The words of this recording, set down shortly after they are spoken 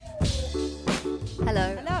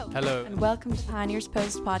Hello. Hello. Hello. And welcome to Pioneers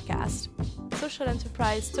Post podcast. Social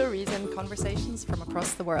enterprise stories and conversations from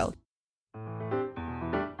across the world.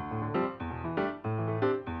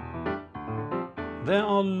 There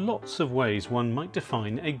are lots of ways one might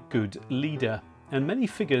define a good leader, and many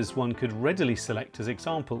figures one could readily select as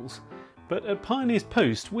examples. But at Pioneers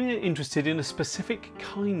Post, we're interested in a specific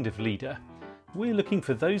kind of leader. We're looking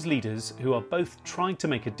for those leaders who are both trying to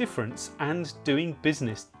make a difference and doing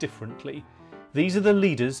business differently. These are the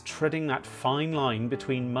leaders treading that fine line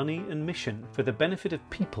between money and mission for the benefit of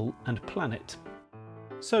people and planet.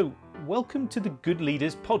 So, welcome to the Good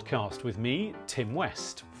Leaders podcast with me, Tim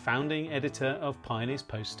West, founding editor of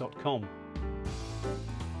pioneerspost.com.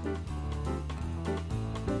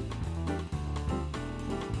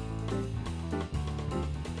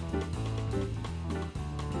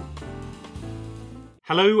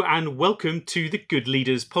 Hello and welcome to the Good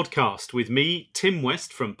Leaders podcast with me, Tim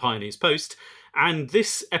West from Pioneers Post. And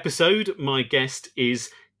this episode, my guest is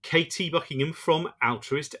Katie Buckingham from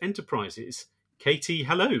Altruist Enterprises. Katie,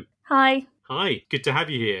 hello. Hi. Hi, good to have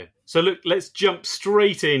you here. So look, let's jump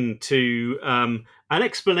straight into an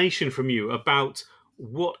explanation from you about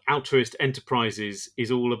what Altruist Enterprises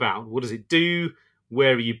is all about. What does it do?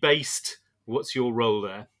 Where are you based? What's your role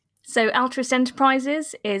there? So Altruist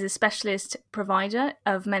Enterprises is a specialist provider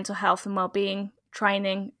of mental health and wellbeing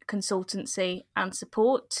training, consultancy and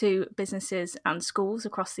support to businesses and schools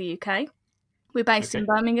across the UK. We're based in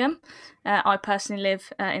Birmingham. I personally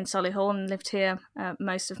live in Solihull and lived here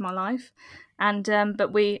most of my life. And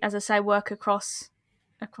but we, as I say, work across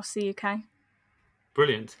the UK.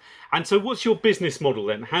 Brilliant. And so what's your business model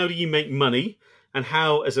then? How do you make money? And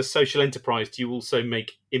how, as a social enterprise, do you also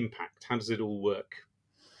make impact? How does it all work?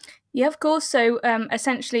 Yeah, of course. So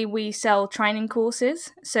essentially we sell training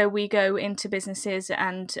courses. So we go into businesses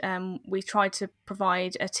and we try to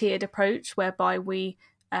provide a tiered approach whereby we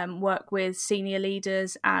work with senior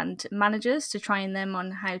leaders and managers to train them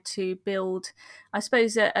on how to build, I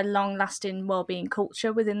suppose, a long-lasting wellbeing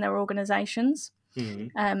culture within their organisations.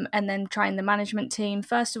 Mm-hmm. And then train the management team,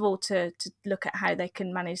 first of all, to look at how they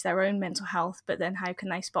can manage their own mental health, but then how can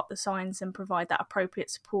they spot the signs and provide that appropriate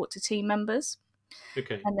support to team members.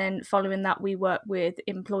 Okay. And then following that, we work with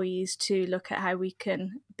employees to look at how we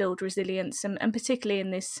can build resilience, and particularly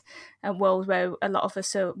in this world where a lot of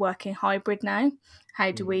us are working hybrid now,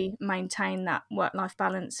 how do we maintain that work-life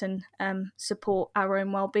balance and support our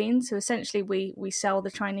own well-being? So essentially, we sell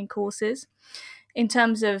the training courses. In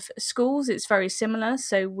terms of schools, it's very similar.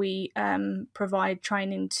 So we provide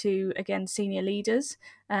training to, again, senior leaders,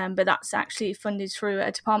 but that's actually funded through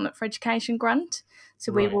a Department for Education grant.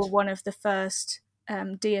 So we were one of the first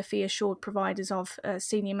DFE assured providers of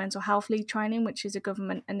senior mental health lead training, which is a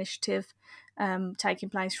government initiative taking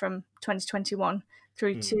place from 2021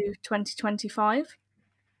 through to 2025.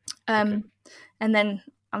 And then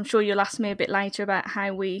I'm sure you'll ask me a bit later about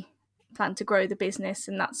how we plan to grow the business,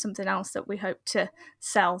 and that's something else that we hope to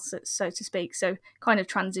sell, so to speak. So kind of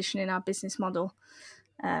transitioning our business model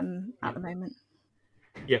at the moment.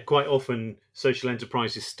 Yeah, quite often social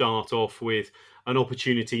enterprises start off with an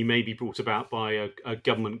opportunity maybe brought about by a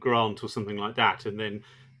government grant or something like that, and then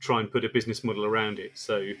try and put a business model around it.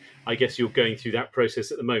 So I guess you're going through that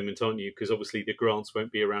process at the moment, aren't you? Because obviously the grants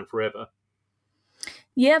won't be around forever.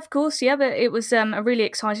 Yeah, of course. Yeah, but it was a really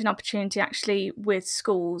exciting opportunity actually with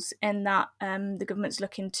schools, in that the government's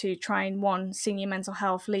looking to train one senior mental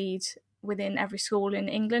health lead within every school in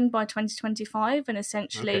England by 2025. And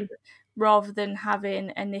essentially, rather than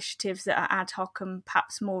having initiatives that are ad hoc and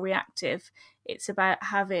perhaps more reactive, it's about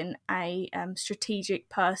having a strategic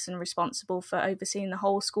person responsible for overseeing the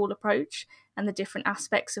whole school approach and the different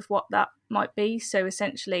aspects of what that might be. So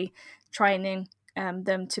essentially training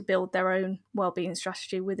them to build their own wellbeing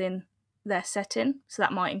strategy within their setting. So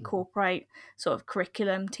that might incorporate sort of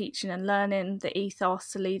curriculum, teaching and learning, the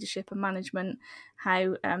ethos, the leadership and management,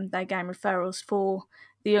 how they gain referrals for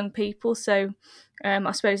the young people. So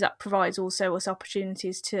I suppose that provides also us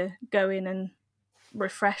opportunities to go in and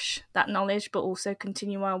refresh that knowledge, but also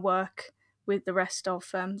continue our work with the rest of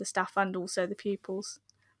the staff and also the pupils.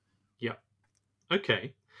 Yeah.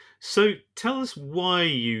 Okay. So tell us why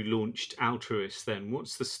you launched Altruist then.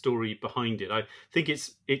 What's the story behind it? I think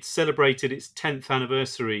it's celebrated its 10th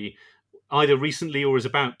anniversary either recently or is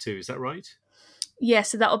about to. Is that right? Yeah,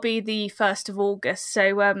 so that'll be the 1st of August.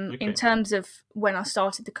 So in terms of when I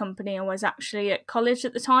started the company, I was actually at college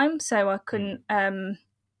at the time, so I couldn't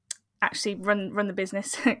actually run the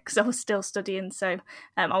business because I was still studying. So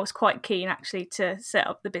I was quite keen actually to set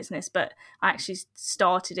up the business, but I actually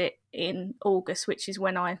started it in August, which is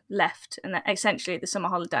when I left, and essentially the summer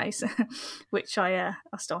holidays, which I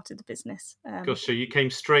started the business. Gosh, so you came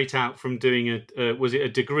straight out from doing was it a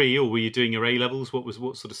degree, or were you doing your A-levels? What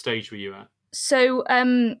sort of stage were you at? So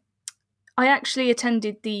I actually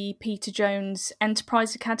attended the Peter Jones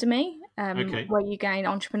Enterprise Academy, where you gain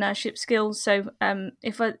entrepreneurship skills. So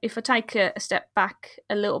if I take a step back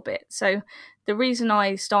a little bit, so the reason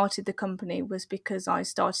I started the company was because I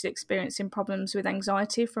started experiencing problems with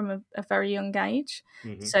anxiety from a very young age.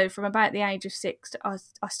 Mm-hmm. So from about the age of 6, I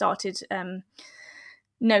started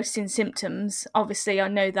noticing symptoms. Obviously, I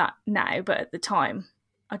know that now, but at the time,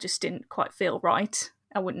 I just didn't quite feel right.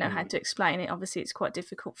 I wouldn't know how to explain it. Obviously, it's quite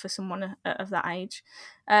difficult for someone of that age.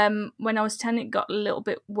 When I was 10, it got a little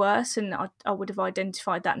bit worse, and I would have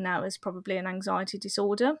identified that now as probably an anxiety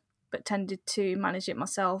disorder, but tended to manage it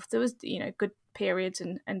myself. There was, good periods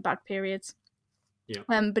and bad periods. Yeah.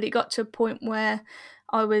 But it got to a point where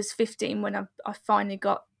I was 15 when I finally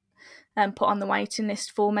got put on the waiting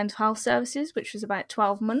list for mental health services, which was about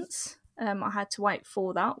 12 months. I had to wait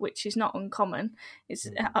for that, which is not uncommon.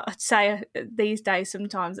 I'd say these days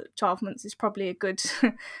sometimes that 12 months is probably a good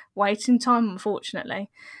waiting time,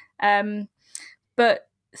 unfortunately. But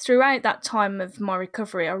throughout that time of my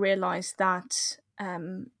recovery, I realised that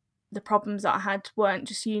the problems that I had weren't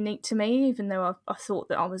just unique to me, even though I thought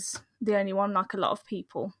that I was the only one, like a lot of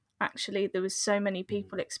people. Actually, there was so many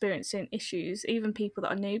people experiencing issues, even people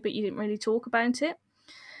that I knew, but you didn't really talk about it.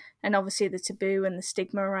 And obviously the taboo and the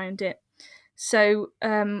stigma around it. So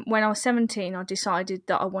when I was 17, I decided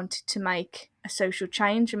that I wanted to make a social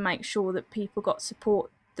change and make sure that people got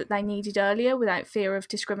support that they needed earlier without fear of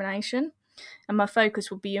discrimination. And my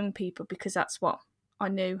focus would be young people because that's what I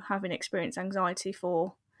knew, having experienced anxiety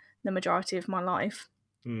for the majority of my life.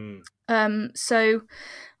 So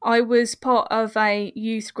I was part of a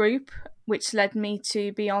youth group, which led me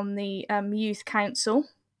to be on the youth council.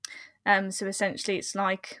 So essentially it's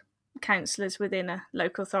like councillors within a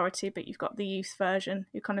local authority, but you've got the youth version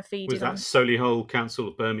who kind of feed Was that Solihull Council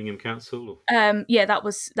or Birmingham Council? Or? Yeah, that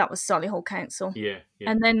was Solihull Council. Yeah.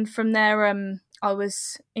 And then from there, I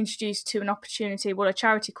was introduced to an opportunity, a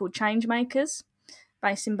charity called Changemakers,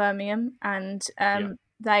 based in Birmingham, and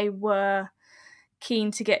they were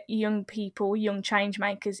keen to get young people, young change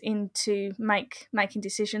makers, into making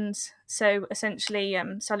decisions. So essentially,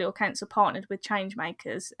 Solihull Council partnered with change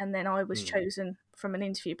makers, and then I was chosen from an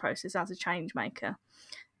interview process as a change maker,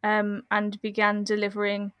 and began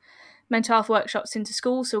delivering mental health workshops into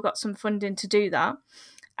schools. So we got some funding to do that,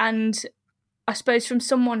 and I suppose from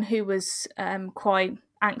someone who was quite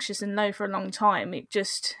anxious and low for a long time,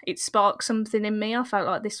 it sparked something in me. I felt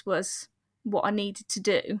like this was what I needed to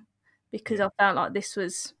do, because I felt like this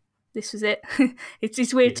was it.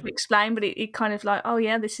 It's weird to explain, but it kind of like, oh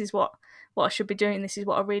yeah, this is what I should be doing. This is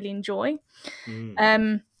what I really enjoy.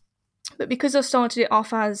 But because I started it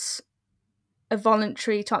off as a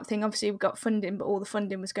voluntary type thing, obviously we got funding, but all the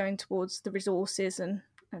funding was going towards the resources and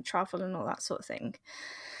travel and all that sort of thing.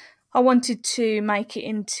 I wanted to make it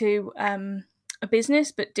into a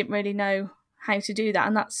business, but didn't really know how to do that,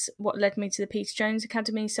 and that's what led me to the Peter Jones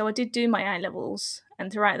Academy. So I did do my A-levels,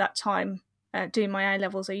 and throughout that time doing my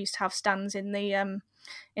A-levels, I used to have stands in the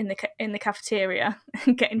cafeteria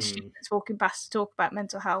getting students walking past to talk about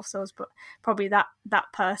mental health. So I was probably that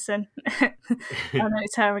person. I know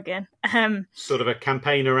it's her again. Sort of a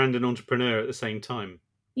campaigner and an entrepreneur at the same time.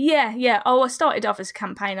 Yeah. Oh, I started off as a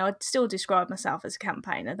campaigner. I'd still describe myself as a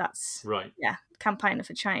campaigner. That's right. Yeah, campaigner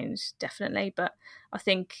for change, definitely. But I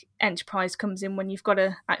think enterprise comes in when you've got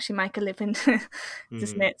to actually make a living,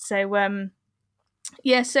 doesn't it? So,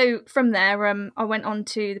 so from there, I went on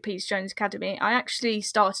to the Peter Jones Academy. I actually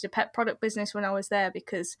started a pet product business when I was there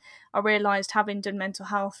because I realised, having done mental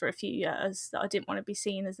health for a few years, that I didn't want to be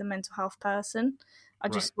seen as a mental health person. I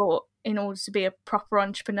just thought in order to be a proper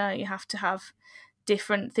entrepreneur, you have to have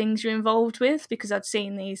different things you're involved with, because I'd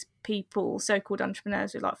seen these people, so-called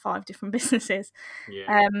entrepreneurs, with like 5 different businesses.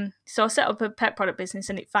 So I set up a pet product business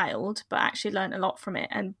and it failed, but I actually learned a lot from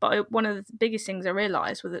it. But one of the biggest things I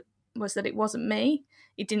realised was that it wasn't me.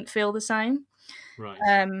 It didn't feel the same. Right.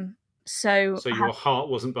 So your heart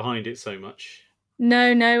wasn't behind it so much.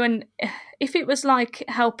 No, and if it was like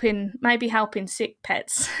helping sick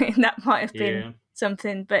pets, that might have been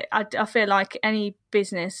something. But I feel like any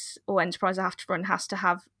business or enterprise I have to run has to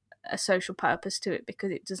have a social purpose to it,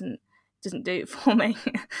 because it doesn't doesn't do it for me.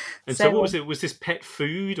 And so what was it? Was this pet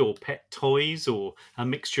food or pet toys or a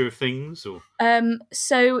mixture of things? Or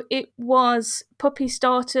so it was puppy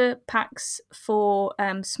starter packs for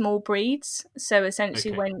small breeds. So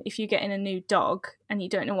essentially, Okay. if you get in a new dog and you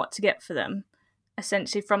don't know what to get for them,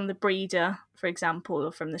 essentially from the breeder, for example,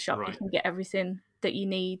 or from the shop, you Right. can get everything that you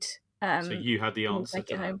need. So you had the when you answer take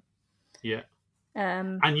to it that. home. Yeah.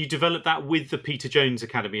 Um, And you developed that with the Peter Jones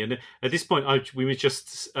Academy. And at this point, we were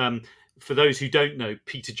just, for those who don't know,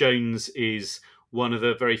 Peter Jones is one of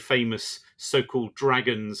the very famous so-called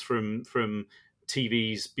dragons from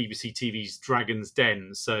BBC TV's Dragon's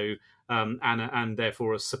Den. So, and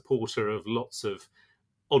therefore a supporter of lots of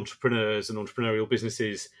entrepreneurs and entrepreneurial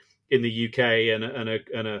businesses in the UK, and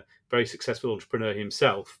a very successful entrepreneur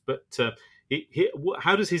himself. But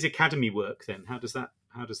how does his academy work then? How does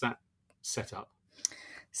that set up?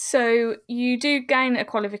 So you do gain a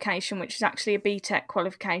qualification, which is actually a BTEC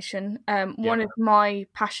qualification. One Yeah. of my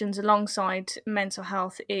passions alongside mental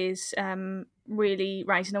health is really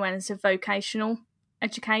raising awareness of vocational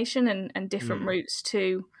education and different routes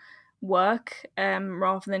to work,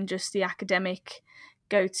 rather than just the academic,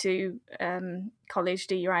 go to college,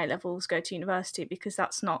 do your A-levels, go to university, because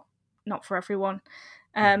that's not for everyone.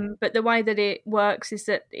 But the way that it works is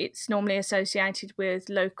that it's normally associated with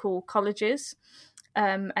local colleges.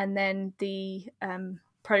 And then the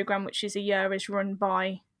program, which is a year, is run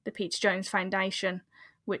by the Peter Jones Foundation,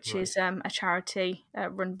 which Right. is a charity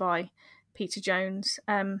run by Peter Jones.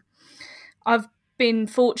 I've been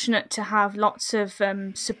fortunate to have lots of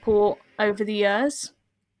support over the years.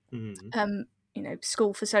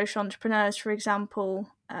 School for Social Entrepreneurs, for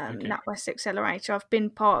example, Okay. NatWest Accelerator. I've been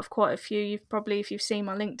part of quite a few. If you've seen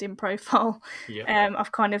my LinkedIn profile, Yeah.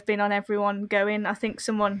 I've kind of been on everyone going. I think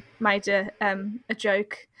someone made a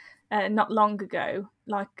joke not long ago,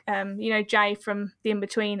 like Jay from The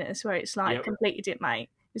Inbetweeners, where it's like, Yep. completed it, mate.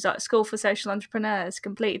 It's like School for Social Entrepreneurs,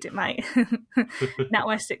 completed it, mate.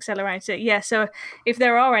 NatWest Accelerator. Yeah, so if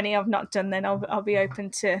there are any I've not done, then I'll be open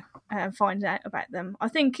to find out about them. I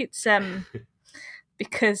think it's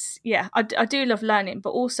because I do love learning, but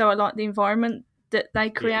also I like the environment that they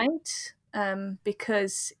create,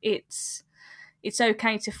 because it's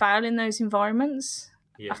okay to fail in those environments.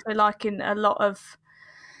 Yeah. I feel like in a lot of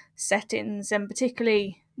settings, and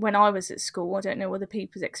particularly when I was at school, I don't know other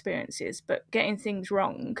people's experiences, but getting things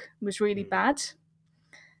wrong was really bad.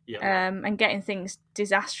 Yeah. And getting things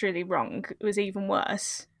disastrously wrong was even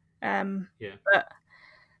worse. Yeah. But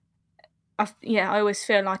I always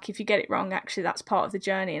feel like if you get it wrong, actually that's part of the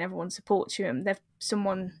journey, and everyone supports you, and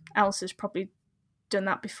someone else has probably done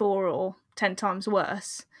that before or 10 times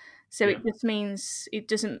worse. So it just means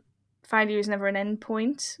failure is never an end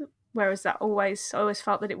point, whereas I always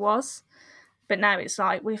felt that it was. But now it's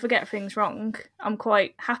like, well, if I get things wrong, I'm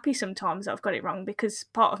quite happy sometimes that I've got it wrong, because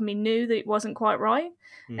part of me knew that it wasn't quite right.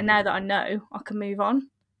 And now that I know, I can move on.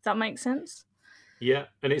 Does that make sense? Yeah.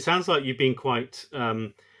 And it sounds like you've been quite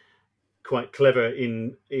clever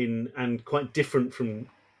in and quite different from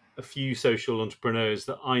a few social entrepreneurs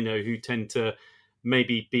that I know, who tend to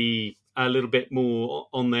maybe be a little bit more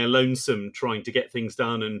on their lonesome, trying to get things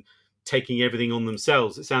done and taking everything on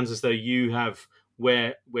themselves. It sounds as though you have,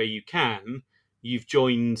 where you can, you've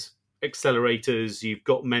joined accelerators, you've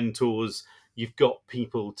got mentors, you've got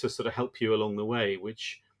people to sort of help you along the way,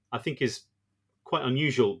 which I think is quite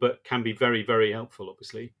unusual, but can be very, very helpful,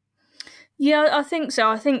 obviously. Yeah, I think so.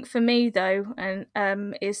 I think for me though, and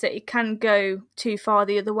is that it can go too far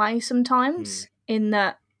the other way sometimes. In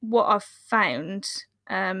that, what I've found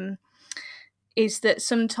is that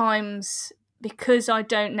sometimes, because I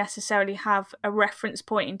don't necessarily have a reference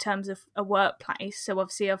point in terms of a workplace. So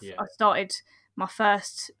obviously, I started my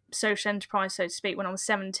first social enterprise, so to speak, when I was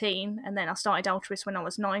 17, and then I started Altruist when I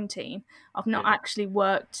was 19. I've not actually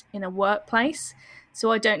worked in a workplace,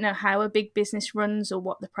 so I don't know how a big business runs or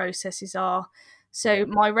what the processes are. So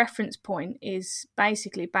my reference point is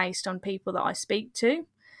basically based on people that I speak to.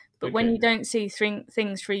 But when you don't see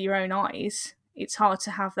things through your own eyes, it's hard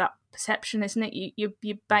to have that perception, isn't it?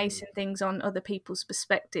 You're basing things on other people's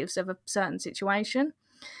perspectives of a certain situation.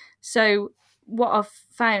 So what I've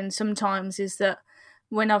found sometimes is that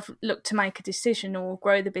when I've looked to make a decision or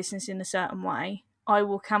grow the business in a certain way, I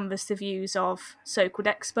will canvass the views of so-called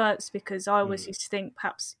experts, because I always used to think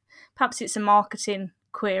perhaps it's a marketing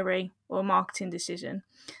query or a marketing decision.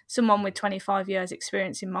 Someone with 25 years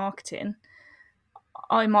experience in marketing,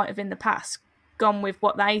 I might have in the past gone with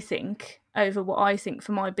what they think over what I think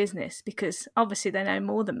for my business, because obviously they know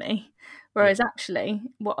more than me. Whereas actually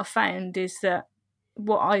what I found is that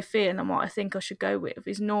what I feel and what I think I should go with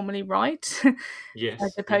is normally right. Yes.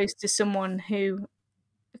 As opposed to someone who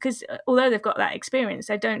because although they've got that experience,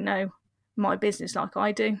 they don't know my business like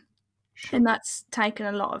I do. Sure. And that's taken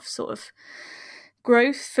a lot of sort of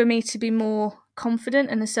growth for me to be more confident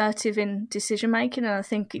and assertive in decision making. And I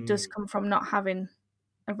think it does come from not having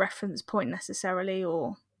a reference point necessarily,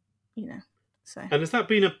 or, so. And has that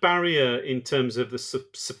been a barrier in terms of the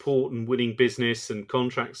support and winning business and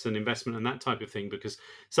contracts and investment and that type of thing? Because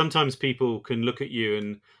sometimes people can look at you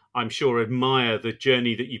and I'm sure admire the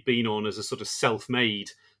journey that you've been on as a sort of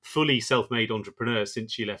fully self-made entrepreneur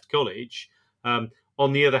since you left college.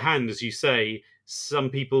 On the other hand, as you say, some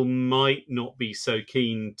people might not be so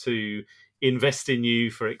keen to invest in you,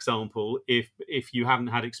 for example, if you haven't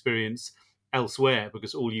had experience elsewhere,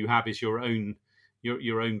 because all you have is your own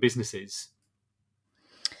businesses.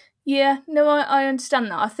 Yeah, no, I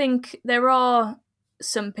understand that. I think there are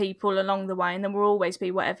some people along the way, and there will always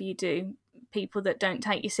be, whatever you do, people that don't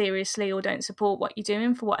take you seriously or don't support what you're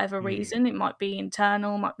doing for whatever reason. It might be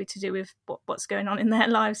internal, might be to do with what's going on in their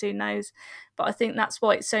lives, who knows. But I think that's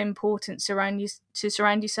why it's so important to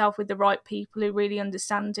surround yourself with the right people who really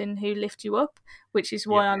understand and who lift you up, which is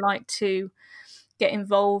why I like to get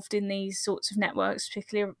involved in these sorts of networks,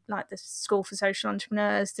 particularly like the School for Social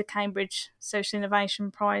Entrepreneurs, the Cambridge Social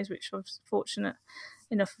Innovation Prize, which I was fortunate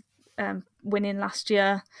enough winning last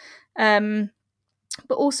year.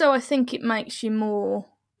 But also I think it makes you more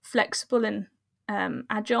flexible and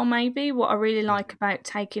agile, maybe. What I really like about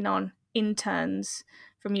taking on interns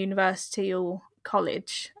from university or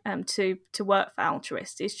college to work for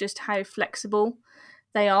Altruist is just how flexible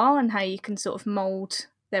they are and how you can sort of mould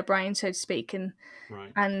their brain, so to speak,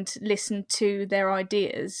 and listen to their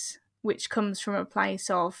ideas, which comes from a place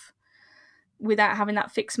of, without having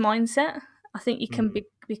that fixed mindset. I think you can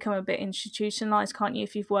become a bit institutionalised, can't you?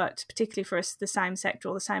 If you've worked particularly for the same sector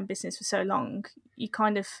or the same business for so long, you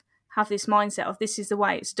kind of have this mindset of this is the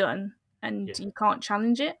way it's done and you can't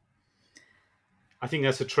challenge it. I think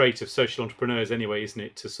that's a trait of social entrepreneurs anyway, isn't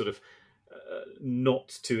it? To sort of not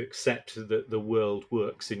to accept that the world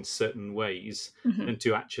works in certain ways and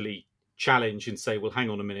to actually challenge and say, well, hang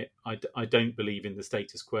on a minute, I don't believe in the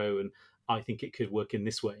status quo and I think it could work in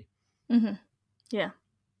this way. Yeah,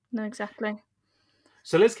 no, exactly.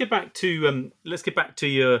 So let's get back to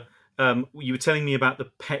your. You were telling me about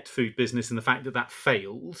the pet food business and the fact that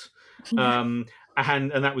failed, and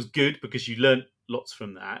that was good because you learnt lots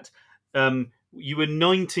from that. You were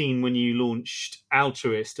 19 when you launched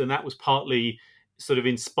Altruist, and that was partly sort of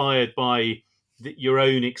inspired by your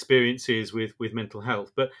own experiences with mental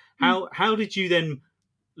health. But how did you then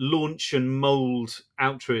launch and mould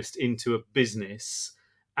Altruist into a business?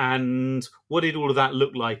 And what did all of that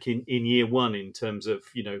look like in year one in terms of,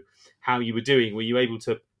 how you were doing? Were you able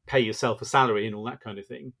to pay yourself a salary and all that kind of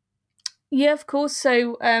thing? Yeah, of course.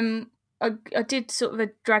 So I did sort of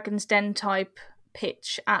a Dragon's Den type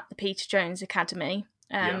pitch at the Peter Jones Academy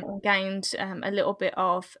and gained a little bit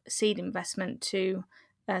of seed investment to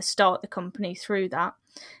start the company through that.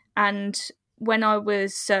 And when I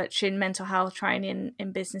was searching mental health training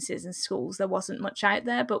in businesses and schools, there wasn't much out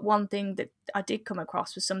there. But one thing that I did come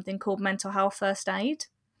across was something called mental health first aid.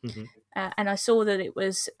 And I saw that it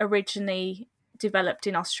was originally developed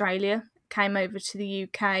in Australia, came over to the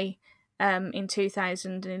UK in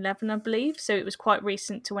 2011, I believe. So it was quite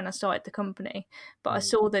recent to when I started the company. But I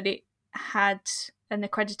saw that it had an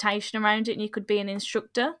accreditation around it and you could be an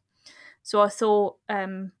instructor. So I thought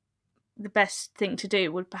the best thing to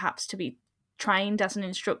do would perhaps to be trained as an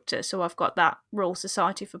instructor. So I've got that Royal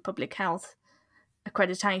Society for Public Health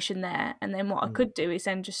accreditation there. And then what I could do is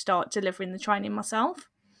then just start delivering the training myself,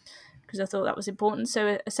 because I thought that was important.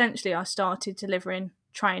 So essentially I started delivering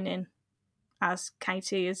training as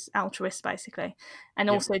Katie, as Altruist basically, and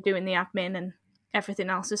also doing the admin and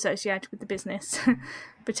everything else associated with the business,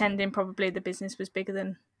 pretending probably the business was bigger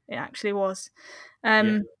than it actually was.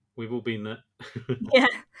 We've all been there. Yeah.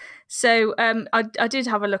 So I did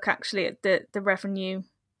have a look actually at the revenue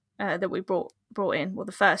that we brought in. Well,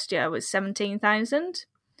 the first year was 17,000.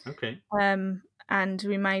 Okay. And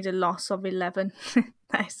we made a loss of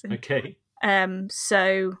 11,000. Okay.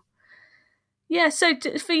 So yeah. So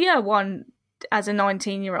for year one, as a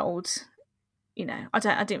 19-year-old,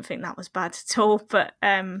 I didn't think that was bad at all. But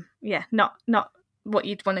not what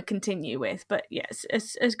you'd want to continue with. But yes,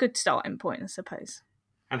 it's a good starting point, I suppose.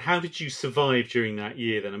 And how did you survive during that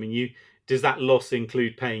year then? I mean, does that loss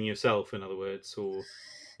include paying yourself, in other words? Or,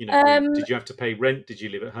 did you have to pay rent? Did you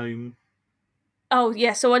live at home? Oh,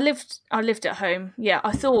 yeah. So I lived at home. Yeah,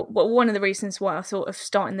 I thought, one of the reasons why I thought of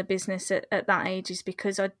starting the business at that age is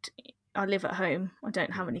because I live at home. I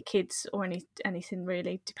don't have any kids or anything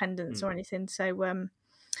really, dependents or anything. So,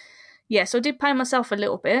 so I did pay myself a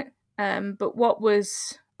little bit. But what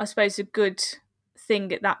was, I suppose, a good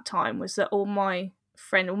thing at that time was that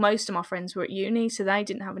most of my friends were at uni, so they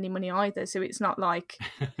didn't have any money either. So it's not like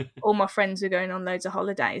all my friends were going on loads of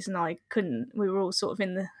holidays and I couldn't. We were all sort of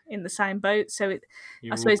in the same boat. So You I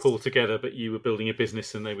were all suppose, pulled together, but you were building a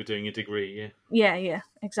business and they were doing a degree. yeah,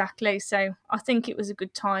 exactly. So I think it was a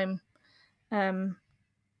good time,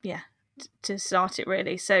 to start it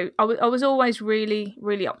really. So I was always really,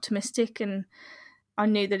 really optimistic, and I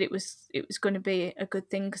knew that it was going to be a good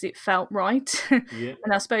thing because it felt right. Yeah.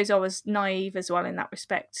 And I suppose I was naive as well in that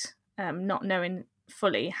respect, not knowing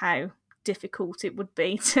fully how difficult it would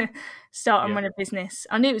be to start and Yeah. run a business.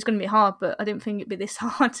 I knew it was going to be hard, but I didn't think it'd be this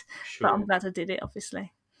hard. Sure. But I'm glad I did it,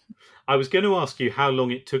 obviously. I was going to ask you how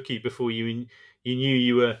long it took you before you knew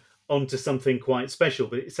you were onto something quite special,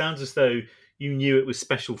 but it sounds as though you knew it was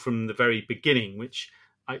special from the very beginning, which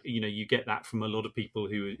you get that from a lot of people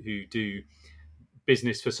who do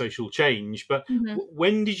business for social change. But Mm-hmm.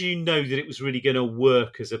 when did you know that it was really going to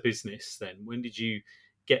work as a business then? When did you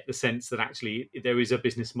get the sense that actually there is a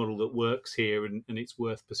business model that works here and it's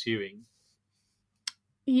worth pursuing?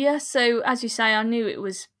 Yeah, so as you say, I knew it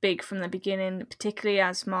was big from the beginning, particularly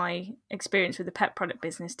as my experience with the pet product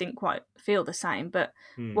business didn't quite feel the same. But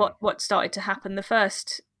what started to happen, the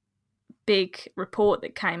first big report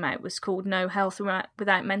that came out was called No Health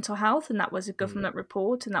Without Mental Health, and that was a government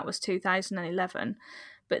report, and that was 2011.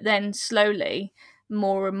 But then slowly,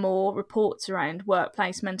 more and more reports around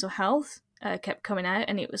workplace mental health kept coming out,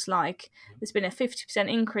 and it was like there's been a 50%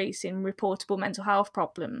 increase in reportable mental health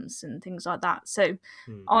problems and things like that. So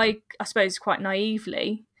I suppose quite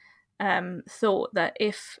naively thought that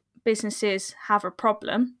if businesses have a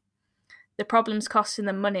problem, the problem's costing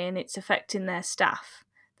them money and it's affecting their staff,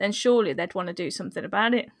 then surely they'd want to do something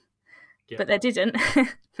about it. Yeah. But they didn't,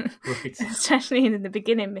 right. Especially in the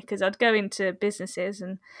beginning, because I'd go into businesses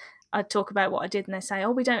and I'd talk about what I did and they'd say, oh,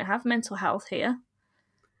 we don't have mental health here.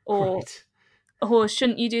 Or, right. Or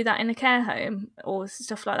shouldn't you do that in a care home or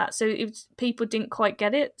stuff like that? So people didn't quite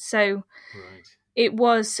get it. So It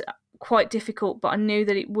was quite difficult, but I knew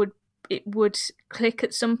that it would click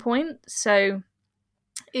at some point. So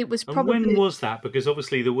it was probably... And when was that? Because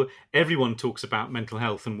obviously everyone talks about mental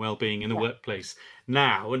health and well-being in the workplace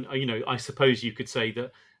now, and I suppose you could say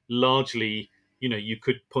that largely, you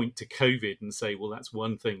could point to COVID and say, well, that's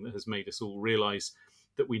one thing that has made us all realise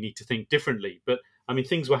that we need to think differently. But I mean,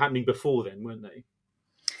 things were happening before then, weren't they?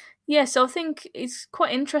 Yeah, so I think it's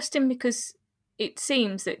quite interesting because it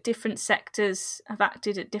seems that different sectors have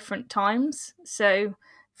acted at different times. So,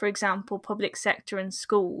 for example, public sector and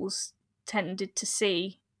schools tended to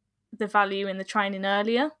see the value in the training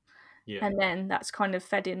earlier, and then that's kind of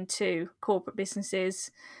fed into corporate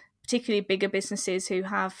businesses, particularly bigger businesses who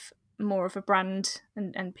have more of a brand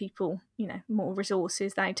and people, more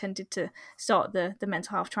resources. They tended to start the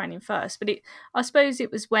mental health training first. But I suppose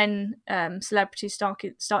it was when celebrities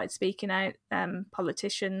started speaking out,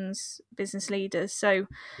 politicians, business leaders. So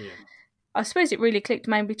I suppose it really clicked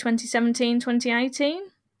maybe 2017, 2018.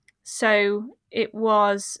 So it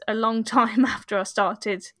was a long time after I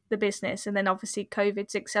started the business, and then obviously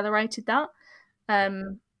COVID's accelerated that.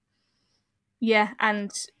 And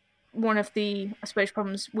one of the, I suppose,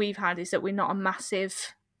 problems we've had is that we're not a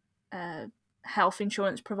massive health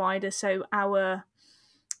insurance provider, so our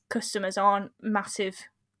customers aren't massive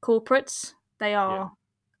corporates. They are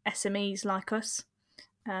SMEs like us,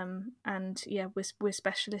 and we're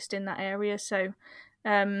specialist in that area. So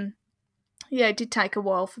it did take a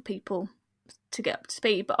while for people to get up to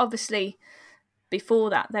speed, but obviously before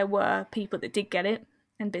that there were people that did get it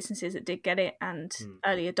and businesses that did get it and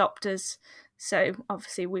early adopters. So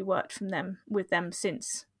obviously we worked with them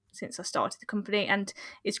since I started the company, and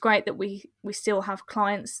it's great that we still have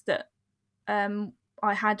clients that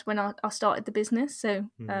I had when I started the business. So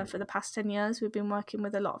for the past 10 years we've been working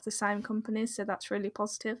with a lot of the same companies, so that's really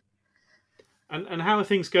positive. And how are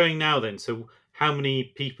things going now then? So how many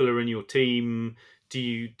people are in your team? Do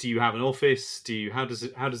you have an office? How does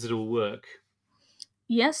it all work?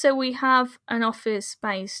 Yeah, so we have an office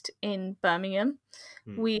based in Birmingham.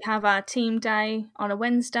 We have our team day on a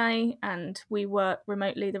Wednesday, and we work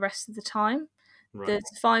remotely the rest of the time. Right.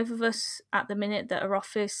 There's 5 of us at the minute that are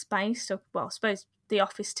office based, I suppose the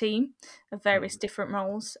office team of various different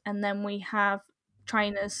roles, and then we have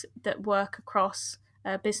trainers that work across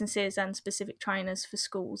businesses and specific trainers for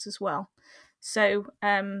schools as well. So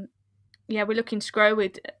we're looking to grow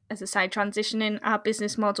with, as I say, transitioning our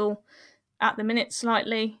business model at the minute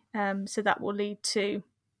slightly, so that will lead to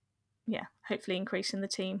hopefully increasing the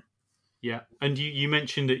team. Yeah, and you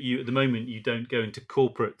mentioned that you at the moment you don't go into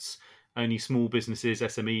corporates, only small businesses,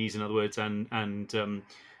 SMEs in other words, and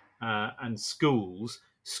and schools.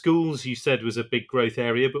 Schools, you said, was a big growth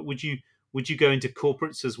area, but would you go into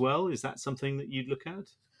corporates as well? Is that something that you'd look at?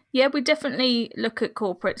 Yeah, we definitely look at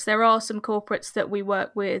corporates. There are some corporates that we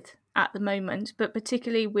work with at the moment, but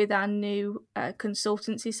particularly with our new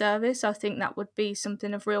consultancy service, I think that would be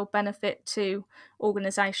something of real benefit to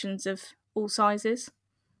organisations of all sizes.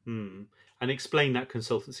 Hmm. And explain that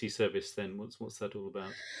consultancy service then. What's that all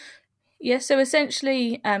about? Yeah, so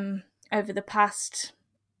essentially, over the past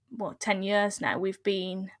 10 years now, we've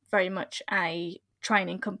been very much a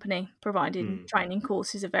training company providing training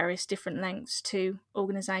courses of various different lengths to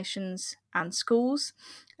organisations and schools.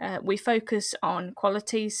 We focus on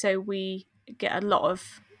quality, so we get a lot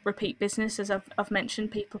of repeat business. As I've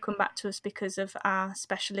mentioned, people come back to us because of our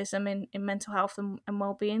specialism in mental health and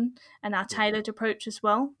wellbeing, and our tailored approach as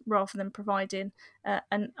well, rather than providing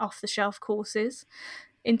an off-the-shelf courses.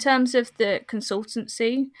 In terms of the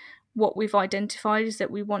consultancy, what we've identified is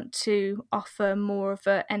that we want to offer more of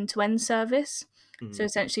an end-to-end service. So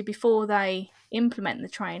essentially, before they implement the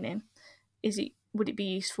training, would it be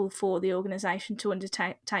useful for the organisation to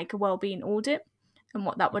undertake a wellbeing audit? And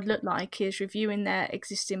what that would look like is reviewing their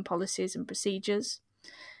existing policies and procedures.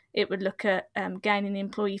 It would look at gaining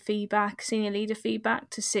employee feedback, senior leader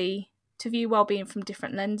feedback to view wellbeing from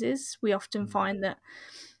different lenses. We often find that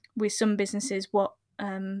with some businesses, what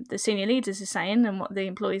the senior leaders are saying and what the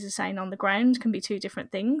employees are saying on the ground can be two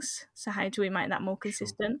different things. So how do we make that more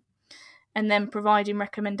consistent? And then providing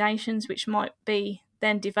recommendations, which might be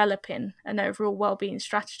then developing an overall wellbeing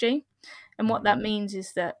strategy. And what that means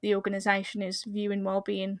is that the organisation is viewing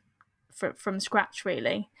wellbeing from scratch,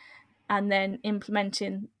 really, and then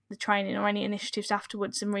implementing the training or any initiatives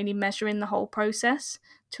afterwards and really measuring the whole process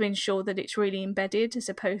to ensure that it's really embedded as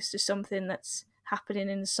opposed to something that's happening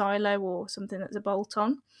in a silo or something that's a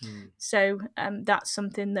bolt-on. So that's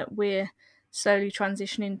something that we're slowly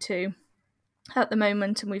transitioning to at the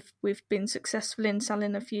moment, and we've been successful in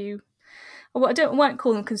selling a few. Well, I won't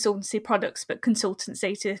call them consultancy products, but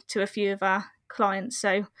consultancy to a few of our clients.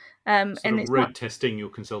 So Sort and of it's road not, testing your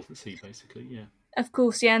consultancy, basically. Yeah. of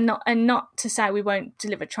course, yeah, not to say we won't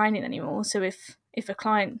deliver training anymore. So if a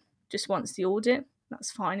client just wants the audit,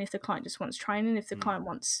 that's fine. If the client just wants training, if the client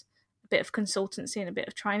wants a bit of consultancy and a bit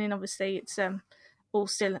of training, obviously it's all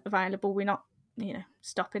still available. We're not,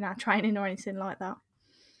 stopping our training or anything like that.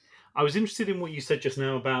 I was interested in what you said just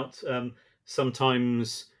now about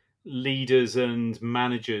sometimes leaders and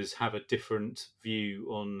managers have a different view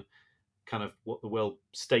on kind of what the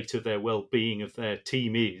state of their well-being of their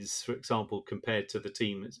team is, for example, compared to the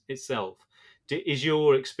team itself. Is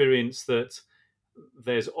your experience that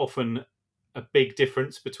there's often a big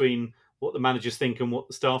difference between what the managers think and what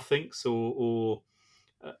the staff thinks, or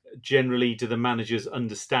generally do the managers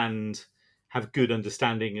have good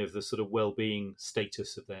understanding of the sort of well-being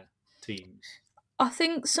status of their teams? I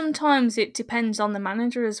think sometimes it depends on the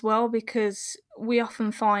manager as well, because we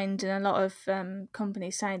often find, and a lot of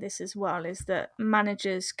companies say this as well, is that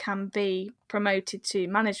managers can be promoted to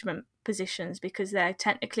management positions because they're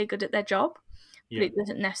technically good at their job, but it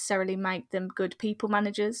doesn't necessarily make them good people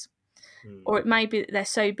managers. Or it may be that they're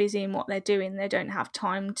so busy in what they're doing, they don't have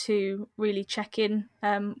time to really check in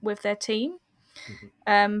with their team.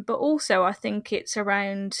 But also, I think it's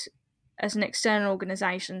around, as an external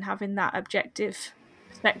organisation, having that objective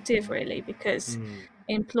perspective, really, because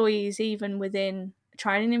employees, even within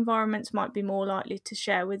training environments, might be more likely to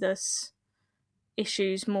share with us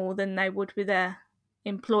issues more than they would with their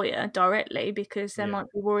employer directly, because they might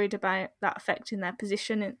be worried about that affecting their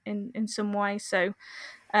position in some way. So,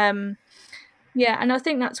 and I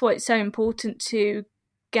think that's why it's so important to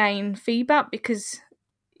gain feedback, because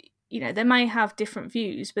they may have different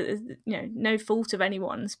views, but no fault of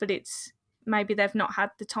anyone's, but it's maybe they've not had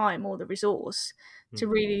the time or the resource to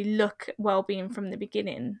really look at wellbeing from the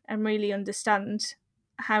beginning and really understand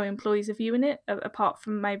how employees are viewing it, apart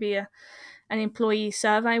from maybe an employee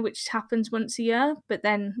survey, which happens once a year. But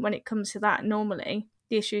then when it comes to that, normally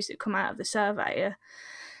the issues that come out of the survey are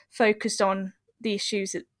focused on the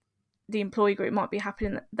issues that the employee group might be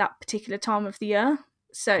happening at that particular time of the year.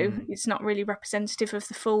 So it's not really representative of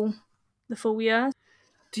the full year.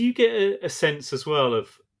 Do you get a sense as well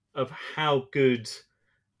of how good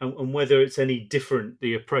and whether it's any different,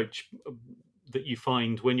 the approach that you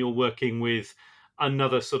find when you're working with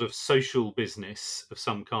another sort of social business of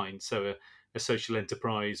some kind, so a social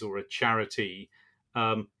enterprise or a charity,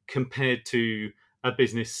 compared to a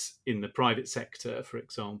business in the private sector, for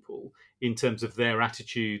example, in terms of their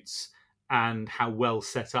attitudes and how well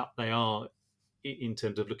set up they are in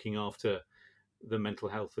terms of looking after the mental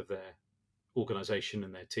health of their organisation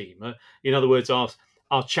and their team? In other words, are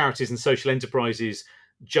charities and social enterprises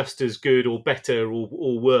just as good or better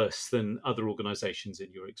or worse than other organisations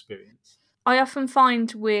in your experience? I often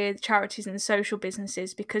find with charities and social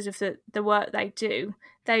businesses, because of the work they do,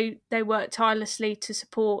 they work tirelessly to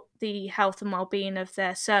support the health and well-being of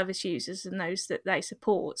their service users and those that they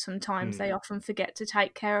support. Sometimes they often forget to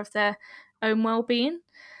take care of their own well-being.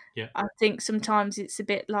 Yeah. I think sometimes it's a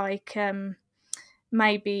bit like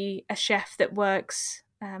maybe a chef that works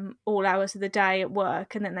all hours of the day at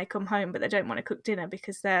work, and then they come home but they don't want to cook dinner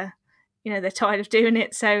because they're tired of doing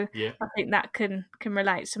it. So Yeah. I think that can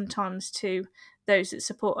relate sometimes to those that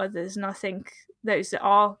support others, and I think those that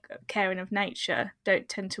are caring of nature don't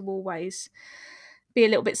tend to always be a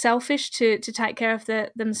little bit selfish to take care of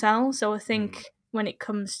themselves. So I think when it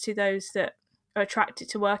comes to those that are attracted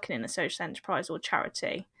to working in a social enterprise or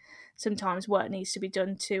charity, sometimes work needs to be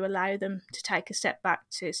done to allow them to take a step back,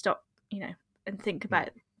 to stop, and think about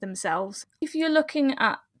themselves. If you're looking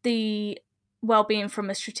at the well-being from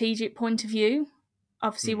a strategic point of view,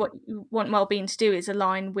 obviously what you want well-being to do is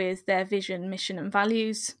align with their vision, mission and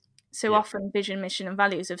values. So often vision, mission and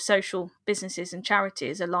values of social businesses and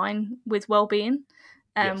charities align with well-being,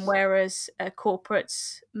 whereas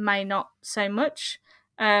corporates may not so much.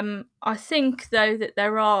 I think though that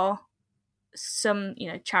there are some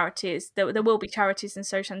charities, there will be charities and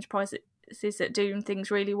social enterprises that do things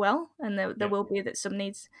really well, and there will be that some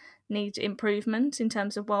need improvement in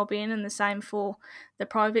terms of well-being, and the same for the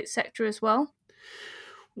private sector as well.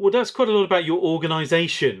 Well, that's quite a lot about your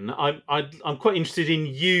organisation. I'm quite interested in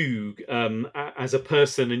you as a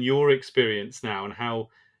person and your experience now, and how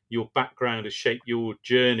your background has shaped your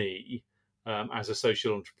journey as a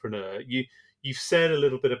social entrepreneur. You've said a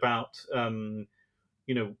little bit about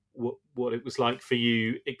what it was like for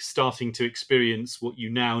you starting to experience what you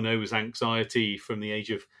now know as anxiety from the age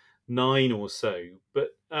of 9 or so.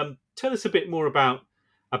 But tell us a bit more about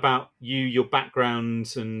you, your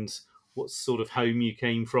background, and what sort of home you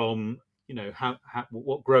came from. How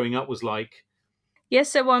what growing up was like. Yes,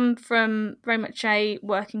 so I'm from very much a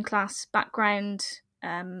working class background,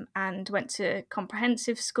 and went to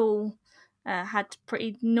comprehensive school. Had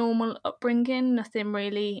pretty normal upbringing, nothing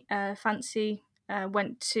really fancy.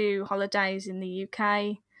 Went to holidays in the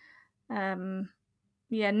UK.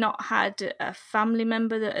 Not had a family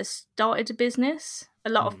member that has started a business. A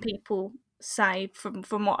lot of people say,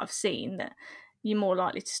 from what I've seen, that you're more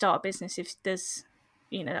likely to start a business if there's,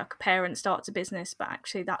 like a parent starts a business, but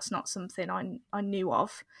actually that's not something I knew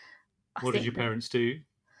of. What did your parents do?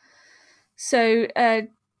 So,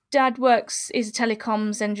 Dad is a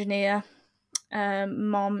telecoms engineer.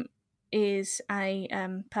 Mom is a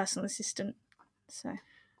personal assistant. So,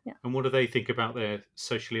 yeah. And what do they think about their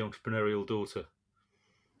socially entrepreneurial daughter?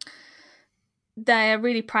 They're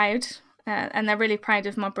really proud, and they're really proud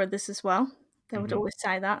of my brothers as well. They would always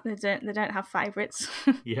say that they don't have favourites.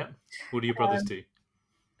 Yeah. What do your brothers do?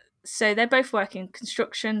 So they both work in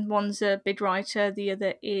construction. One's a bid writer, the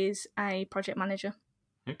other is a project manager.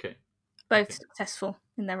 Okay. Both successful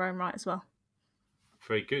in their own right as well.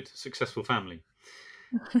 Very good. Successful family.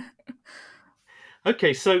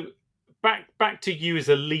 Okay, so back to you as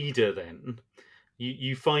a leader then.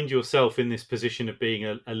 You find yourself in this position of being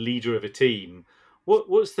a leader of a team.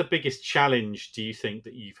 What's the biggest challenge, do you think,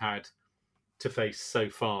 that you've had to face so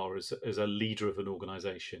far as a leader of an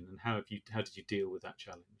organisation, and how did you deal with that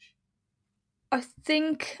challenge? I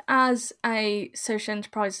think as a social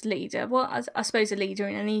enterprise leader, well, as I suppose a leader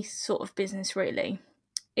in any sort of business really,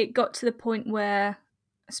 it got to the point where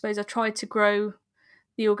I suppose I tried to grow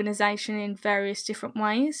the organisation in various different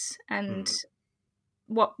ways, and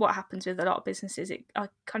what happens with a lot of businesses, I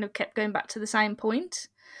kind of kept going back to the same point.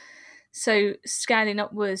 So scaling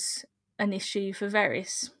up was an issue for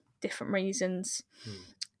various different reasons.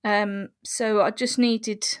 So I just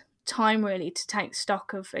needed time really to take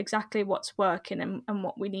stock of exactly what's working and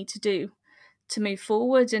what we need to do to move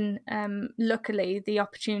forward. And luckily the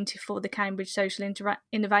opportunity for the Cambridge Social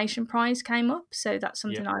Innovation Prize came up. So that's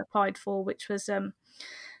something I applied for, which was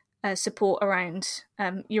support around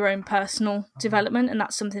your own personal development. And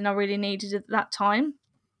that's something I really needed at that time.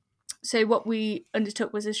 So what we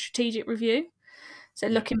undertook was a strategic review. So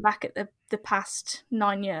looking back at the past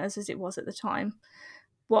 9 years, as it was at the time,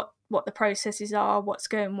 what the processes are, what's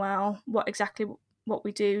going well, what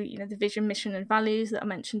we do, the vision, mission and values that I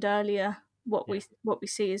mentioned earlier, what we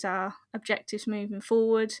see as our objectives moving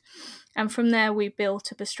forward. And from there we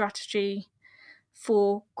built up a strategy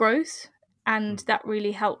for growth, and that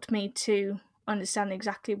really helped me to understand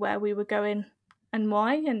exactly where we were going and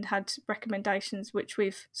why, and had recommendations which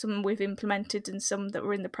some we've implemented and some that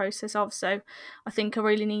we're in the process of. So I think I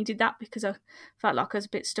really needed that because I felt like I was a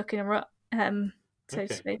bit stuck in a rut, so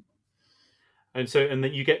to speak. And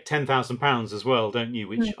that you get £10,000 as well, don't you?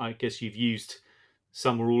 Which I guess you've used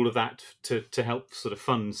some or all of that to help sort of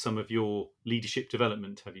fund some of your leadership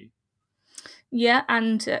development, have you? Yeah,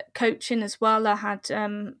 and coaching as well. I had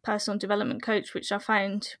personal development coach, which I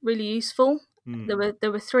found really useful.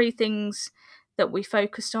 There were three things that we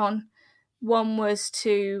focused on. One was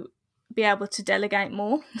to be able to delegate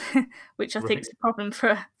more, which I think is a problem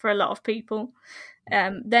for a lot of people.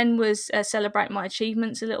 Then was celebrate my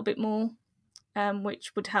achievements a little bit more,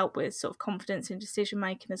 which would help with sort of confidence in decision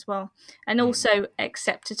making as well. And also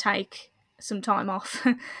accept to take some time off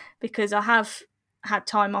because I have had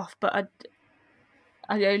time off, but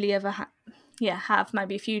I only ever have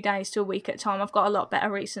maybe a few days to a week at a time. I've got a lot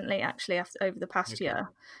better recently, actually, over the past year.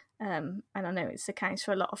 And I know it's the case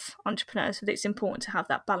for a lot of entrepreneurs, but it's important to have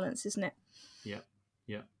that balance, isn't it?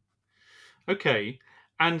 Yeah. Okay.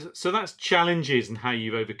 And so that's challenges and how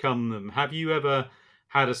you've overcome them. Have you ever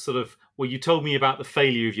had a sort of, well, you told me about the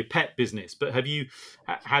failure of your pet business, but have you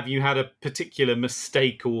had a particular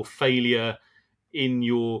mistake or failure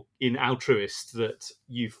in Altruist that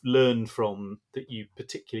you've learned from that you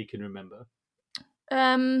particularly can remember?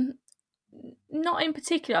 Not in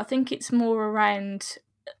particular. I think it's more around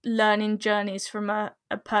learning journeys from a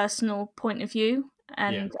personal point of view.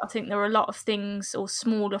 And I think there are a lot of things or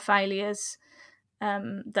smaller failures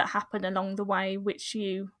that happen along the way, which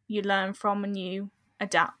you learn from and you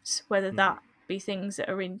adapt, whether that be things that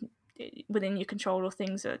are within your control or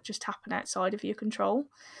things that just happen outside of your control.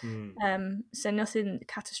 So nothing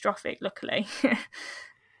catastrophic, luckily.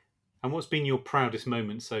 And what's been your proudest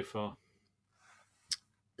moment so far?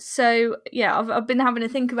 So yeah, I've been having to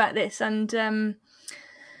think about this, and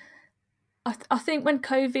I think when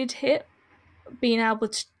COVID hit, being able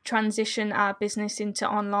to transition our business into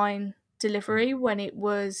online delivery, when it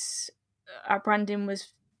was our branding was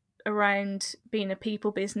around being a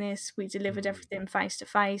people business, we delivered everything face to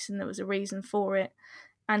face, and there was a reason for it.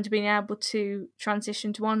 And being able to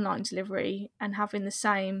transition to online delivery and having the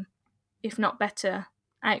same, if not better,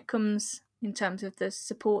 outcomes in terms of the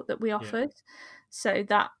support that we offered. So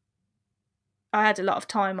that I had a lot of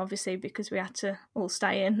time, obviously, because we had to all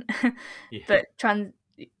stay in, but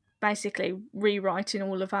basically rewriting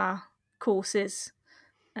all of our courses,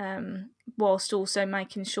 whilst also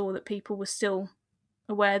making sure that people were still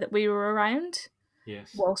aware that we were around,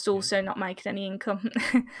 whilst also not making any income.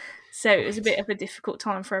 So it was a bit of a difficult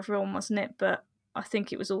time for everyone, wasn't it? But I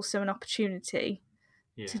think it was also an opportunity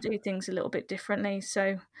to do things a little bit differently.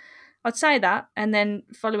 So I'd say that, and then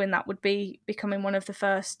following that would be becoming one of the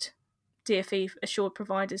first DFE assured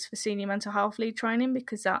providers for senior mental health lead training,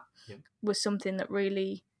 because that was something that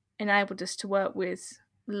really enabled us to work with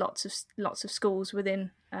lots of schools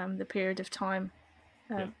within the period of time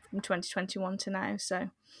from 2021 to now. So,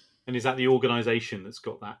 and is that the organisation that's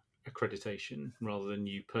got that accreditation rather than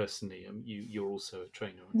you personally? You're also a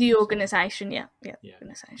trainer. The organisation,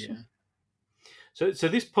 organisation. So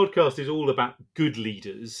this podcast is all about good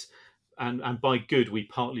leaders, and by good we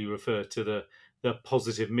partly refer to the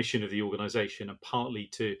positive mission of the organisation and partly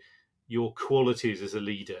to your qualities as a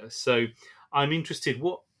leader. So I'm interested,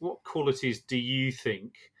 what qualities do you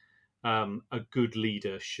think a good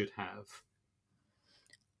leader should have?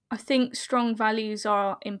 I think strong values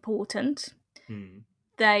are important.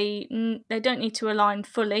 They don't need to align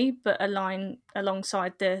fully, but align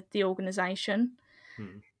alongside the organisation,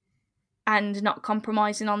 and not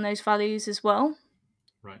compromising on those values as well.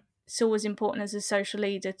 Right. It's always important as a social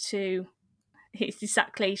leader to, it's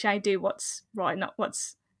that cliche, do what's right, not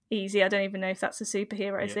what's easy. I don't even know if that's a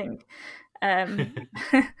superhero thing.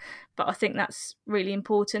 But I think that's really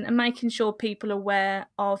important, and making sure people are aware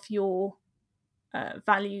of your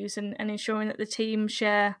values and ensuring that the team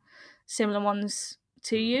share similar ones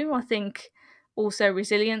to you. I think also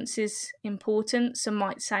resilience is important. Some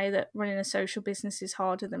might say that running a social business is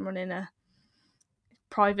harder than running a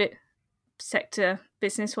private sector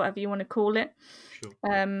business, whatever you want to call it. Sure.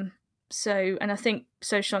 And I think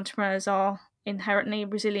social entrepreneurs are inherently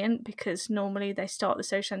resilient, because normally they start the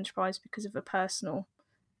social enterprise because of a personal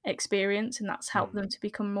experience, and that's helped them to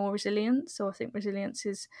become more resilient. So I think resilience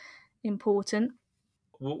is important.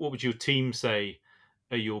 What would your team say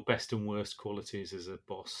are your best and worst qualities as a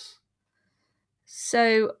boss?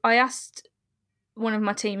 So I asked one of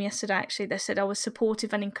my team yesterday, actually. They said I was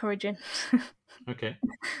supportive and encouraging. Okay.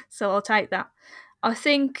 So I'll take that. I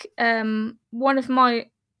think one of my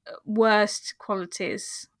worst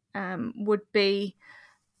qualities would be,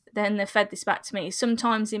 then they fed this back to me,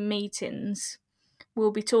 sometimes in meetings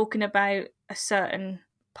we'll be talking about a certain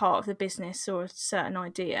part of the business or a certain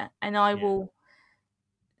idea, and I will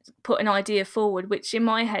put an idea forward, which in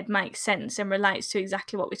my head makes sense and relates to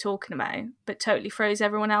exactly what we're talking about, but totally throws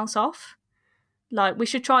everyone else off. Like, we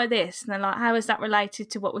should try this. And they're like, how is that related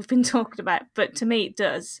to what we've been talking about? But to me, it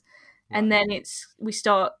does. Right. And then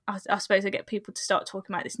I suppose I get people to start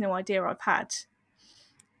talking about this new idea I've had.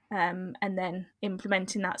 And then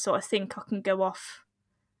implementing that. So I think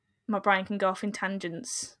my brain can go off in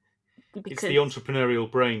tangents. It's the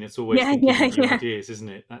entrepreneurial brain. It's always thinking of new ideas, isn't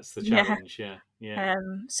it? That's the challenge. Yeah.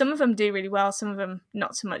 Some of them do really well. Some of them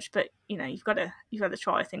not so much. But you've got to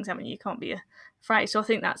try things. I mean, you can't be afraid. So I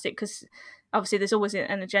think that's it. Because obviously, there's always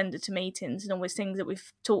an agenda to meetings and always things that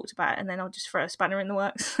we've talked about, and then I'll just throw a spanner in the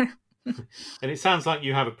works. And it sounds like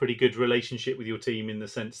you have a pretty good relationship with your team in the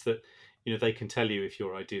sense that they can tell you if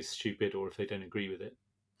your idea is stupid or if they don't agree with it.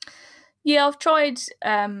 Yeah, I've tried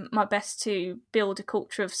my best to build a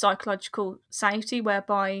culture of psychological safety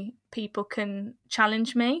whereby people can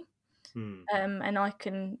challenge me and I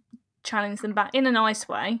can challenge them back in a nice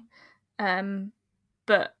way.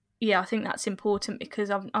 But yeah, I think that's important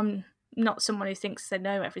because I'm not someone who thinks they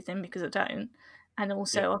know everything, because I don't. And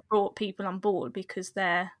also I've brought people on board because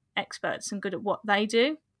they're experts and good at what they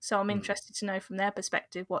do. So I'm interested to know from their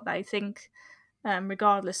perspective what they think,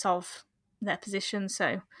 regardless of their position.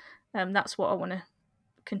 So that's what I want to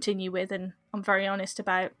continue with, and I'm very honest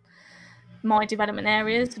about my development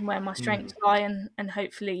areas and where my strengths lie, and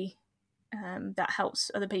hopefully that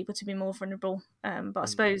helps other people to be more vulnerable. But I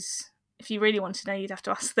suppose if you really want to know, you'd have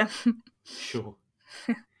to ask them. Sure.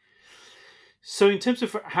 So in terms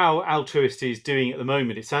of how Altruist is doing at the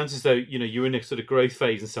moment, it sounds as though you're in a sort of growth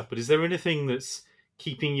phase and stuff, but is there anything that's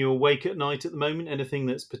keeping you awake at night at the moment? Anything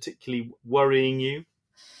that's particularly worrying you?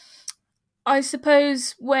 I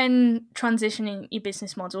suppose when transitioning your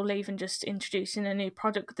business model, even just introducing a new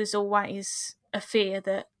product, there's always a fear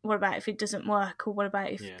that what about if it doesn't work, or what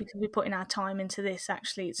about if because we're putting our time into this,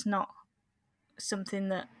 actually it's not something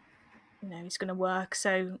that is going to work.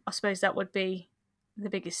 So I suppose that would be the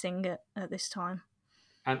biggest thing at this time.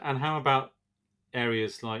 And how about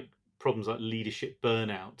areas like problems like leadership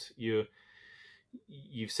burnout?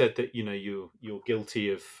 You've said that you're guilty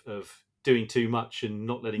of doing too much and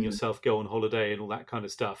not letting yourself go on holiday and all that kind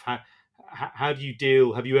of stuff. How do you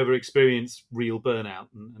deal? Have you ever experienced real burnout,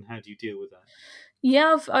 and how do you deal with that?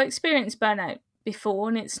 Yeah, I've experienced burnout before,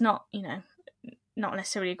 and it's not not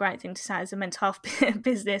necessarily a great thing to say as a mental health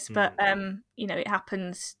business, but it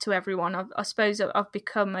happens to everyone. I suppose I've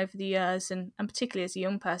become over the years, and particularly as a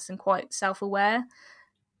young person, quite self-aware.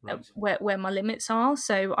 Right. Where my limits are,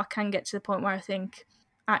 so I can get to the point where I think,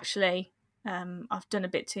 actually, I've done a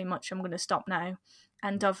bit too much, I'm going to stop now.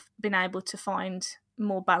 And I've been able to find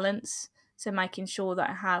more balance, so making sure that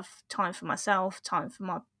I have time for myself, time for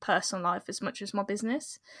my personal life as much as my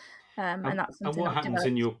business. And that's something. And what happens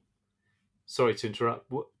in your? Sorry to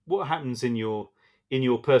interrupt. What happens in your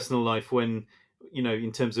personal life when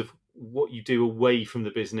in terms of what you do away from the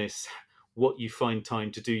business, what you find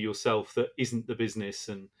time to do yourself that isn't the business,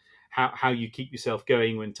 and how you keep yourself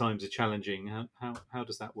going when times are challenging? How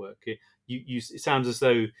does that work? It sounds as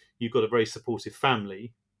though you've got a very supportive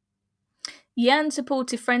family. Yeah, and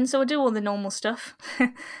supportive friends. So I do all the normal stuff.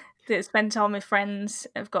 Spend time with friends.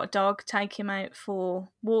 I've got a dog. Take him out for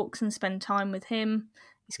walks and spend time with him.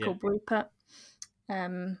 He's called Rupert.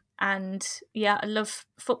 And I love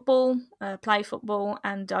football, play football,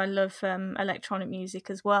 and I love electronic music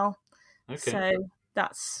as well. Okay. So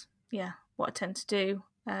that's what I tend to do.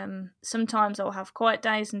 Sometimes I'll have quiet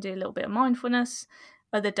days and do a little bit of mindfulness.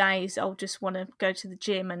 Other days I'll just want to go to the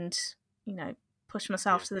gym and push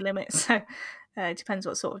myself to the limit. So it depends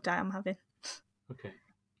what sort of day I'm having. Okay.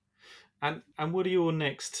 And what are your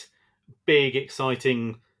next big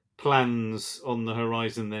exciting plans on the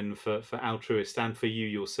horizon then for Altruist and for you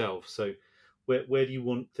yourself? So where do you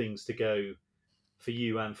want things to go for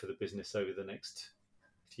you and for the business over the next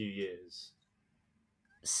few years?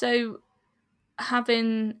 So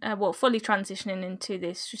having fully transitioning into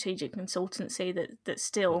this strategic consultancy that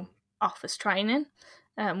still offers training,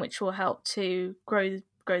 which will help to grow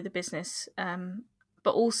the business.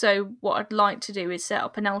 But also what I'd like to do is set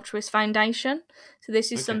up an Altruist Foundation. So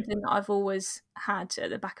this is something that I've always had at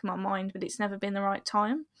the back of my mind, but it's never been the right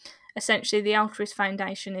time. Essentially, the Altruist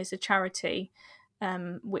Foundation is a charity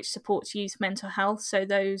which supports youth mental health. So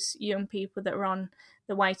those young people that are on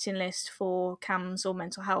the waiting list for CAMS or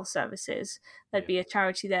mental health services, there'd be a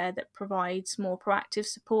charity there that provides more proactive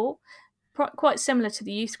support. Quite similar to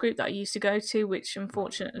the youth group that I used to go to, which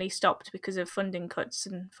unfortunately stopped because of funding cuts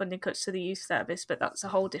to the youth service, but that's a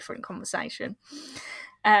whole different conversation.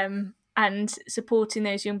 And supporting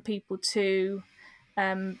those young people to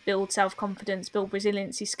build self-confidence, build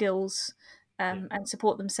resiliency skills, and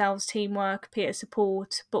support themselves, teamwork, peer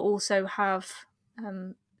support, but also have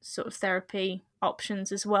sort of therapy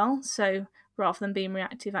options as well. So rather than being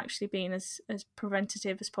reactive, actually being as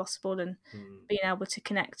preventative as possible, and being able to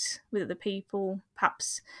connect with other people,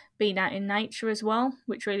 perhaps being out in nature as well,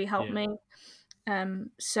 which really helped me.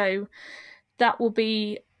 So that will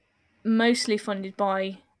be mostly funded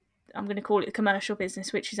by, I'm going to call it the commercial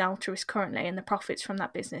business, which is Altruist currently, and the profits from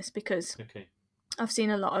that business, because I've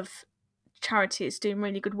seen a lot of charities doing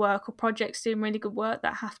really good work, or projects doing really good work,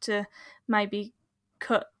 that have to maybe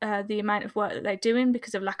cut the amount of work that they're doing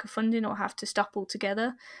because of lack of funding, or have to stop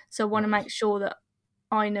altogether. So I want to make sure that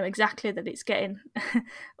I know exactly that it's getting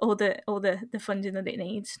all the funding that it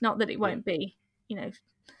needs. Not that it won't be,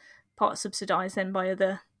 part subsidised then by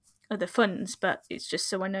other funds, but it's just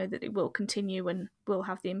so I know that it will continue and will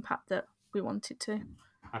have the impact that we want it to.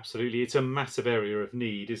 Absolutely. It's a massive area of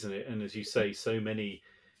need, isn't it? And as you say, so many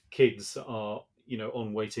kids are,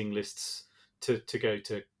 on waiting lists to go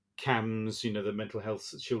to CAMS, the mental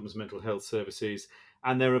health, children's mental health services.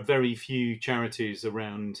 And there are very few charities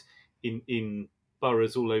around in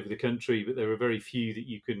boroughs all over the country, but there are very few that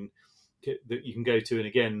you can go to. And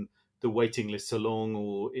again, the waiting lists are long,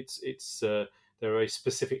 or there are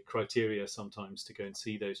specific criteria sometimes to go and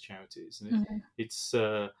see those charities. And it's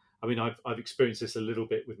I've experienced this a little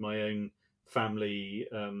bit with my own family.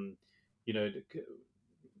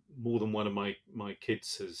 More than one of my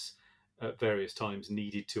kids has at various times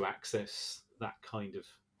needed to access that kind of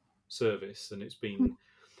service, and it's been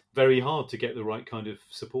very hard to get the right kind of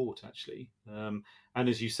support, actually. And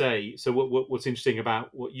as you say, so what's interesting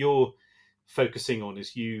about what you're focusing on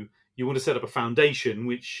is you want to set up a foundation,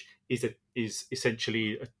 which is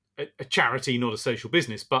essentially a charity, not a social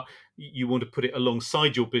business, but you want to put it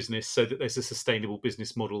alongside your business so that there's a sustainable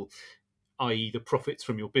business model, i.e. the profits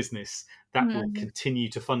from your business that will continue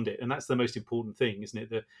to fund it. And that's the most important thing, isn't it?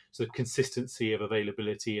 The sort of consistency of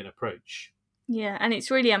availability and approach. Yeah, and it's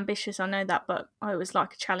really ambitious, I know that, but I always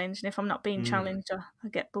like a challenge. And if I'm not being challenged, I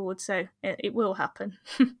get bored. So it will happen.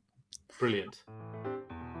 Brilliant.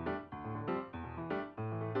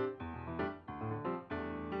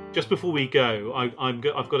 Just before we go, I've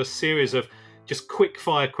got a series of just quick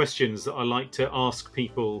fire questions that I like to ask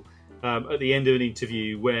people at the end of an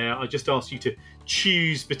interview, where I just ask you to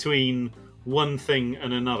choose between one thing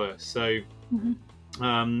and another. So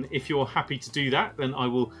if you're happy to do that, then I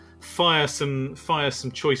will fire some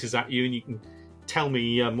choices at you, and you can tell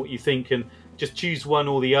me what you think, and just choose one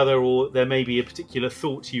or the other, or there may be a particular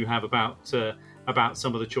thought you have about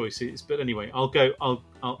some of the choices. But anyway,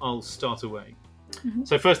 I'll start away.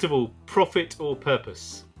 So first of all, profit or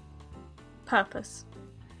purpose? Purpose.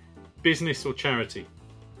 Business or charity?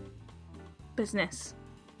 Business.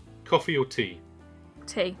 Coffee or tea?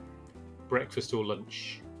 Tea. Breakfast or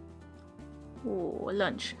lunch? Or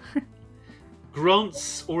lunch.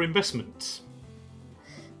 Grants or investment?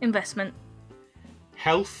 Investment.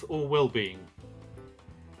 Health or well-being?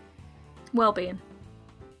 Well-being.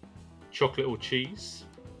 Chocolate or cheese?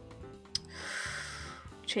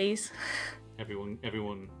 Cheese.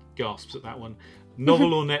 Everyone gasps at that one.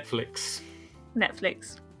 Novel or Netflix?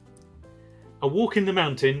 Netflix. A walk in the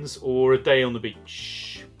mountains or a day on the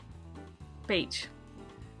beach? Beach.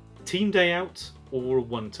 Team day out or a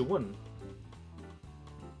one-to-one?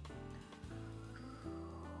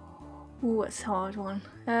 Ooh, that's a hard one.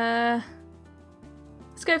 Let's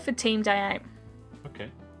go for team day out.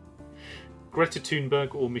 Okay. Greta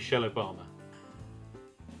Thunberg or Michelle Obama?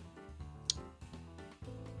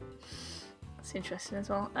 That's interesting as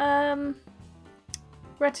well.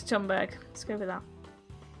 Greta Thunberg. Let's go with that.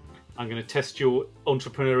 I'm going to test your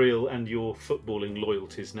entrepreneurial and your footballing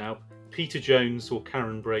loyalties now. Peter Jones or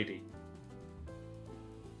Karen Brady?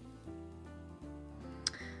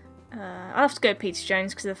 I'll have to go Peter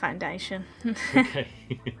Jones because of the foundation. Okay.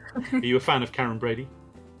 Are you a fan of Karen Brady?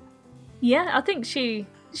 Yeah, I think does she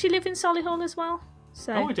live in Solihull as well?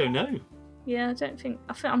 So I don't know. Yeah, I don't think.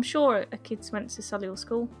 I'm sure her kids went to Solihull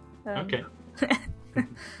School. Okay.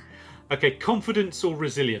 Okay, confidence or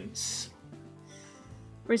resilience?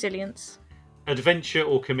 Resilience. Adventure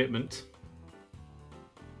or commitment?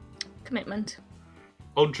 Commitment.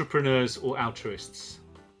 Entrepreneurs or altruists?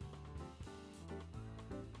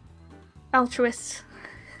 Altruists.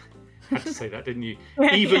 Had to say that, didn't you?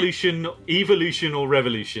 Evolution or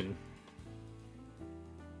revolution?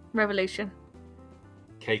 Revolution.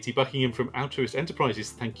 Katie Buckingham from Altruist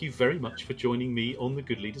Enterprises, thank you very much for joining me on the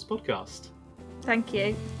Good Leaders podcast. Thank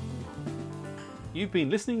you. You've been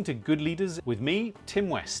listening to Good Leaders with me, Tim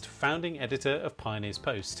West, founding editor of Pioneers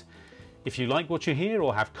Post. If you like what you hear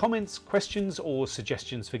or have comments, questions or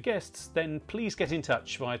suggestions for guests, then please get in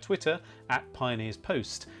touch via Twitter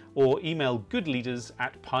 @PioneersPost or email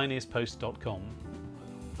goodleaders@pioneerspost.com.